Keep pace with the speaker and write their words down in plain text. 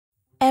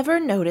Ever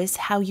notice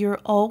how you're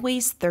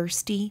always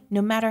thirsty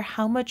no matter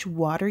how much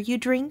water you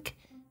drink?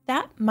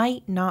 That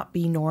might not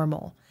be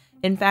normal.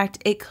 In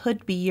fact, it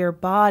could be your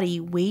body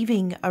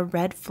waving a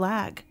red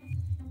flag.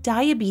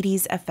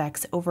 Diabetes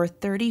affects over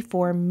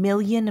 34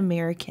 million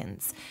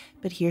Americans,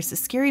 but here's the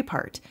scary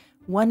part.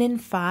 1 in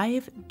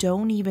 5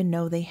 don't even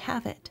know they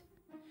have it.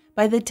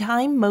 By the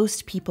time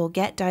most people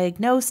get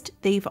diagnosed,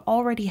 they've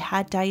already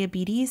had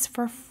diabetes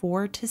for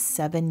 4 to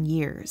 7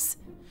 years.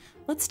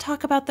 Let's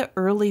talk about the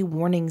early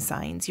warning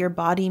signs your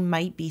body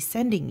might be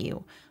sending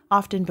you,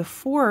 often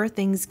before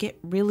things get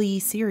really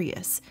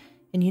serious.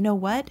 And you know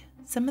what?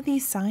 Some of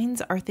these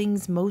signs are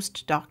things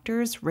most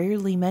doctors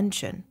rarely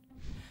mention.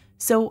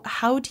 So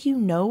how do you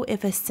know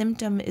if a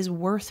symptom is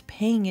worth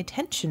paying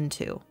attention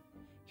to?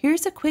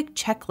 Here's a quick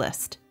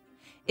checklist.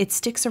 It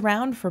sticks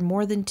around for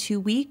more than 2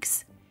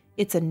 weeks.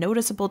 It's a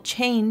noticeable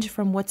change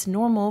from what's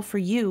normal for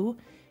you,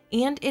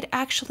 and it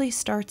actually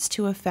starts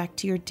to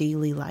affect your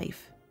daily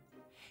life.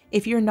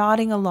 If you're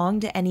nodding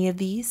along to any of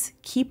these,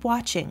 keep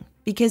watching,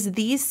 because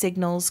these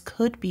signals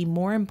could be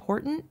more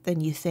important than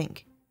you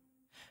think.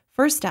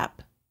 First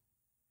up,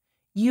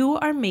 you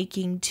are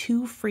making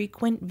too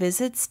frequent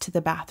visits to the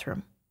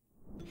bathroom.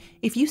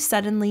 If you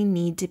suddenly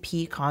need to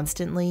pee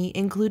constantly,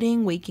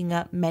 including waking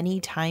up many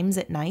times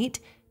at night,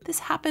 this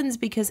happens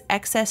because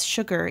excess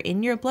sugar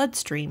in your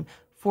bloodstream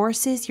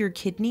forces your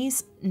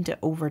kidneys into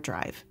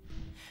overdrive.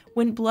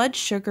 When blood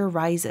sugar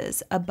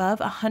rises above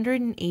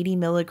 180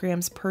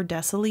 milligrams per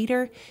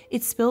deciliter,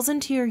 it spills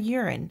into your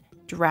urine,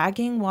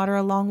 dragging water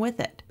along with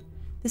it.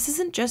 This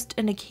isn't just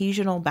an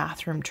occasional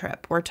bathroom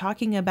trip. We're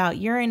talking about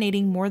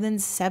urinating more than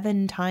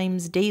 7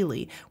 times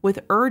daily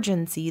with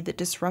urgency that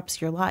disrupts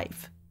your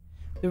life.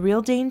 The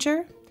real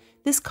danger?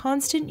 This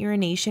constant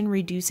urination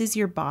reduces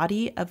your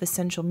body of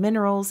essential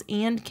minerals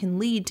and can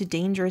lead to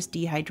dangerous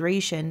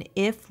dehydration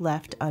if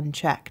left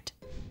unchecked.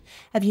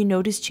 Have you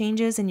noticed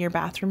changes in your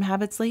bathroom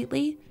habits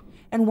lately?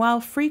 And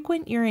while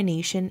frequent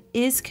urination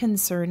is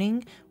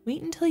concerning,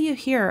 wait until you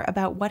hear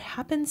about what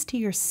happens to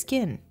your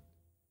skin.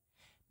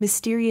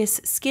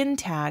 Mysterious skin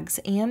tags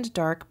and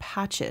dark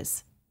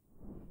patches.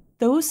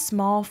 Those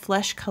small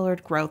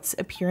flesh-colored growths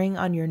appearing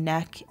on your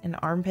neck and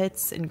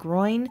armpits and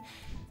groin,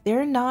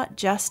 they're not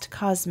just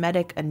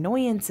cosmetic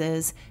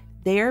annoyances,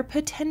 they're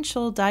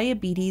potential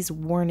diabetes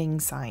warning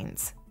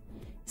signs.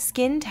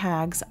 Skin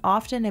tags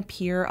often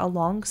appear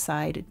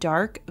alongside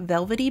dark,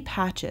 velvety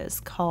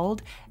patches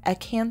called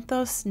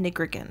acanthos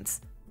nigricans.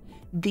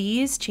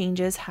 These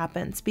changes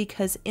happen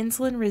because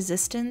insulin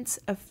resistance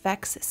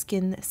affects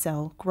skin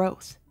cell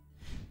growth.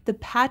 The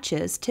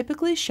patches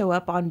typically show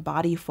up on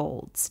body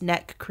folds,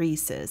 neck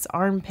creases,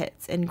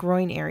 armpits, and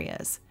groin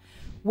areas.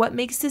 What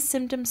makes this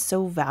symptom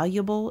so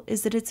valuable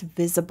is that it's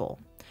visible.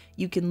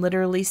 You can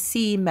literally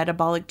see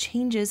metabolic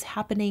changes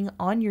happening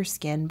on your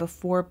skin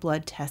before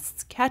blood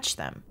tests catch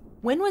them.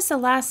 When was the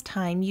last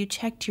time you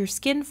checked your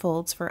skin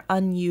folds for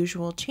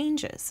unusual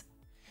changes?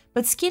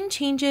 But skin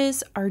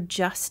changes are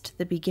just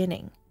the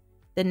beginning.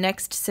 The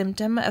next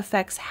symptom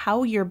affects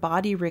how your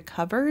body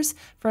recovers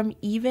from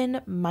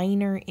even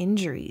minor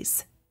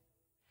injuries.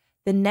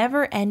 The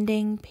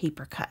never-ending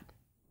paper cut.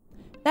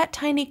 That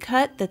tiny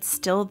cut that's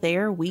still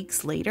there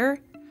weeks later,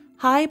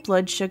 high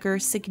blood sugar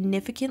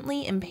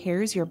significantly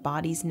impairs your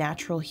body's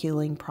natural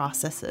healing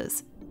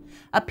processes.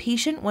 A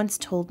patient once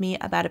told me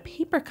about a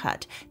paper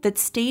cut that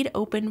stayed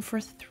open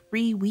for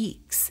 3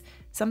 weeks,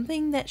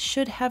 something that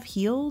should have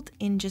healed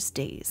in just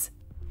days.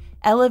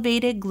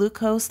 Elevated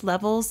glucose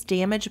levels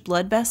damage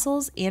blood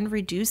vessels and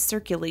reduce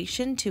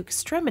circulation to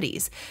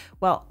extremities,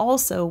 while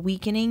also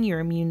weakening your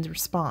immune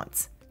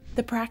response.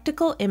 The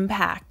practical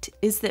impact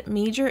is that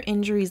major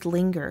injuries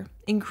linger,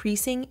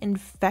 increasing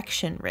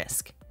infection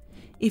risk.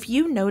 If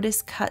you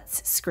notice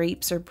cuts,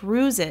 scrapes, or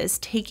bruises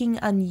taking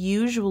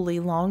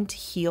unusually long to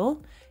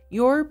heal,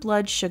 your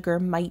blood sugar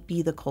might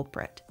be the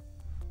culprit.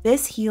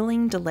 This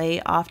healing delay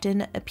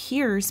often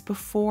appears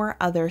before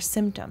other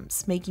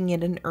symptoms, making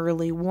it an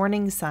early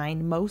warning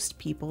sign most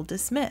people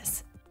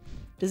dismiss.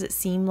 Does it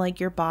seem like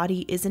your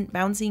body isn't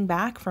bouncing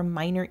back from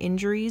minor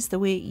injuries the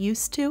way it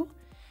used to?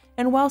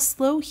 And while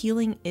slow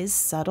healing is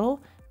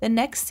subtle, the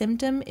next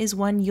symptom is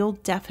one you'll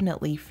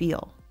definitely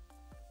feel.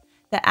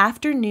 The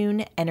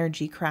afternoon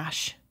energy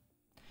crash.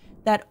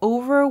 That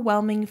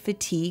overwhelming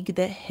fatigue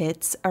that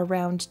hits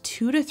around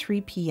 2 to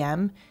 3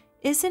 p.m.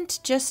 isn't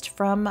just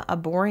from a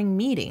boring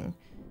meeting.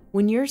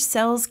 When your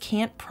cells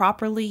can't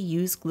properly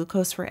use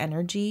glucose for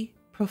energy,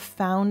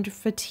 profound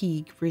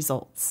fatigue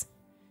results.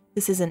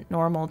 This isn't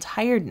normal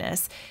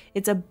tiredness,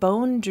 it's a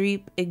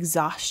bone-deep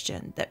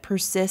exhaustion that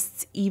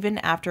persists even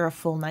after a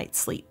full night's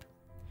sleep.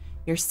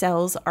 Your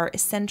cells are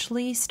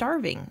essentially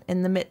starving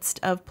in the midst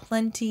of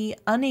plenty,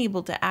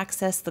 unable to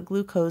access the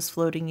glucose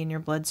floating in your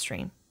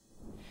bloodstream.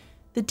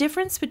 The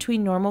difference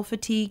between normal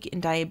fatigue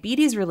and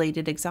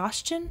diabetes-related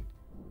exhaustion?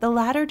 The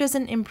latter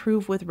doesn't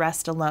improve with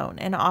rest alone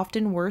and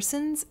often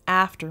worsens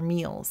after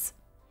meals.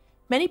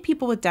 Many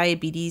people with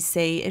diabetes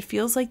say it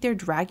feels like they're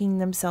dragging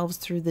themselves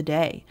through the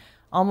day,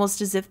 almost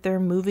as if they're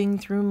moving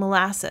through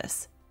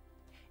molasses.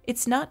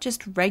 It's not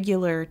just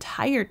regular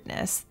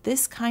tiredness.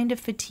 This kind of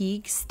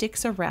fatigue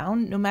sticks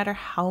around no matter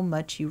how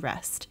much you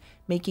rest,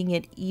 making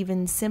it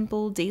even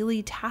simple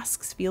daily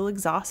tasks feel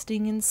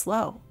exhausting and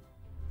slow.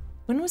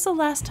 When was the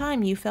last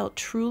time you felt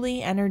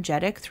truly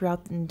energetic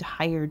throughout the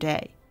entire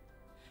day?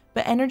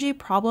 But energy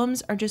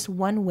problems are just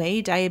one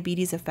way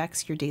diabetes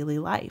affects your daily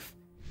life.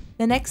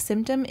 The next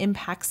symptom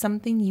impacts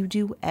something you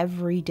do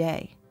every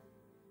day.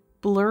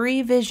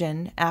 Blurry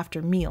vision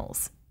after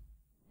meals.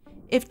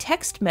 If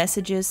text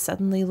messages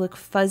suddenly look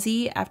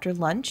fuzzy after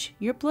lunch,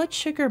 your blood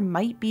sugar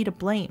might be to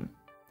blame.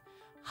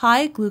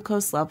 High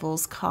glucose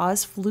levels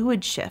cause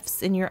fluid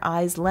shifts in your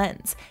eye's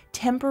lens,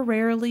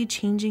 temporarily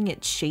changing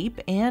its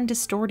shape and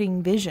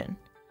distorting vision.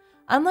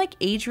 Unlike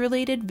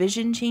age-related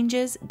vision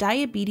changes,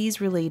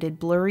 diabetes-related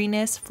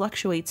blurriness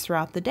fluctuates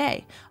throughout the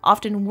day,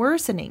 often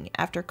worsening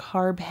after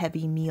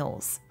carb-heavy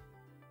meals.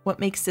 What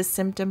makes this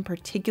symptom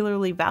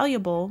particularly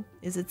valuable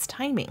is its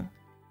timing.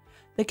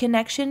 The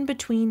connection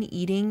between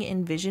eating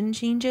and vision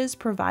changes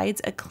provides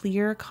a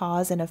clear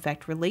cause and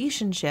effect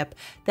relationship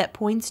that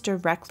points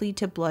directly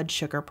to blood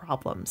sugar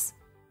problems.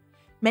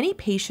 Many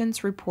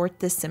patients report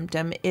this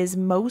symptom is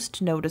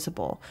most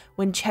noticeable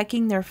when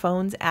checking their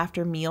phones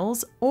after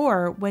meals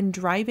or when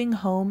driving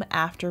home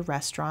after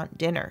restaurant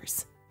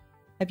dinners.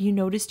 Have you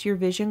noticed your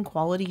vision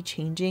quality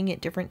changing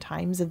at different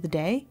times of the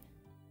day?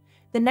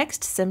 The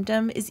next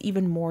symptom is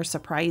even more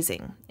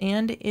surprising,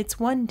 and it's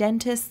one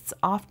dentists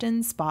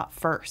often spot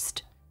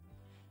first.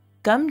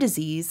 Gum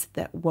disease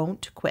that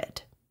won't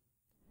quit.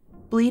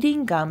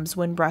 Bleeding gums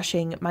when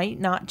brushing might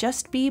not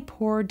just be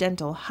poor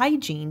dental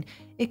hygiene,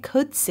 it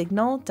could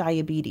signal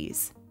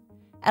diabetes.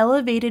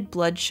 Elevated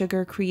blood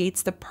sugar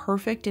creates the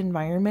perfect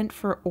environment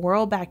for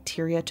oral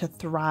bacteria to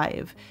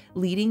thrive,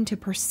 leading to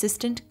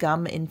persistent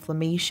gum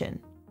inflammation.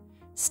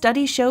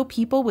 Studies show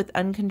people with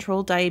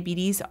uncontrolled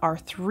diabetes are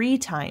 3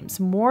 times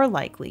more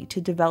likely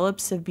to develop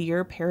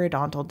severe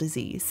periodontal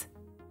disease.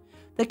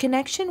 The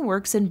connection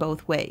works in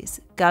both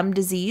ways. Gum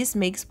disease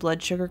makes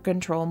blood sugar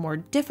control more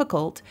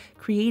difficult,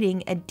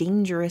 creating a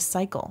dangerous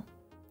cycle.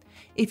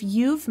 If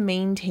you've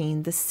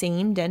maintained the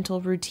same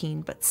dental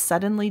routine but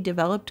suddenly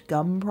developed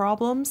gum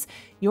problems,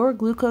 your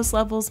glucose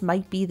levels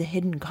might be the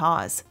hidden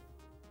cause.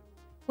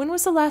 When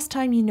was the last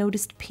time you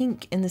noticed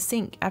pink in the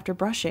sink after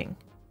brushing?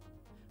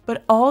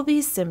 But all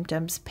these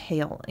symptoms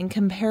pale in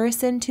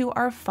comparison to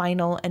our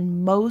final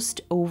and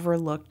most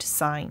overlooked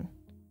sign,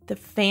 the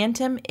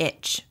phantom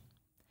itch.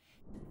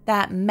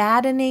 That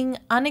maddening,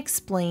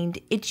 unexplained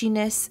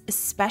itchiness,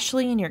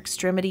 especially in your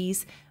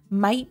extremities,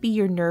 might be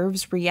your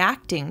nerves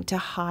reacting to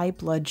high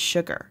blood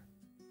sugar.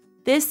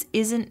 This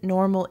isn't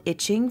normal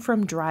itching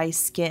from dry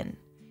skin.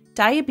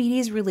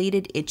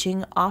 Diabetes-related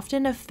itching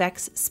often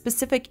affects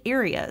specific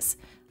areas: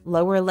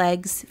 lower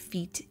legs,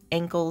 feet,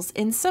 ankles,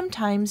 and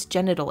sometimes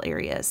genital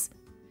areas.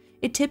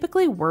 It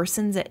typically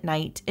worsens at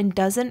night and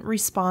doesn't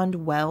respond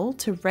well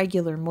to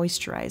regular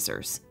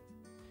moisturizers.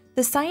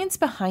 The science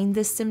behind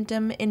this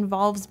symptom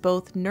involves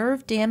both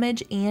nerve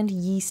damage and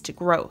yeast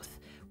growth,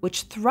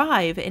 which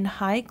thrive in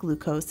high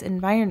glucose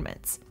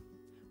environments.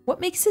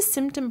 What makes this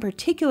symptom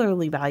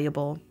particularly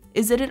valuable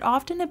is that it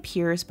often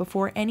appears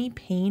before any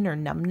pain or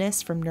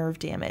numbness from nerve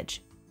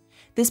damage.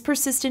 This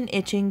persistent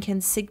itching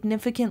can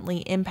significantly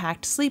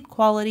impact sleep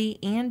quality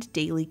and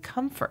daily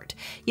comfort,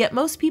 yet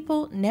most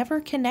people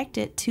never connect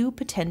it to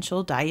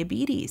potential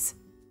diabetes.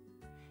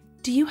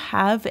 Do you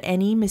have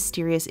any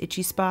mysterious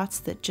itchy spots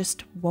that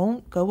just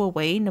won't go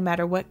away no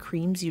matter what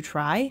creams you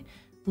try?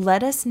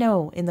 Let us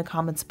know in the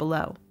comments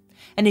below.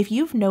 And if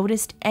you've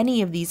noticed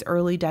any of these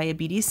early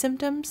diabetes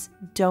symptoms,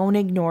 don't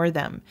ignore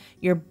them.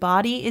 Your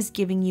body is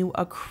giving you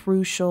a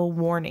crucial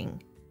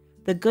warning.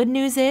 The good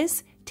news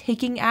is,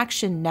 taking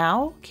action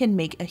now can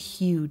make a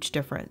huge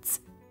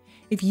difference.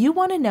 If you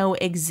want to know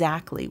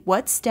exactly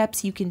what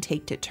steps you can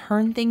take to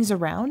turn things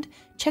around,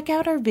 check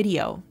out our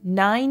video,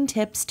 9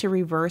 Tips to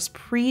Reverse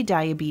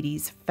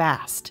Pre-Diabetes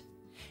Fast.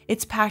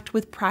 It's packed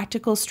with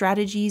practical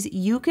strategies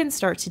you can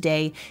start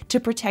today to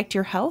protect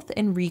your health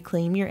and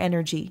reclaim your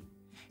energy.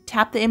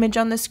 Tap the image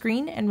on the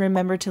screen and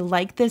remember to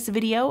like this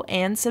video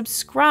and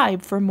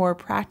subscribe for more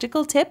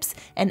practical tips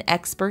and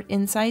expert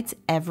insights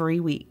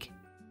every week.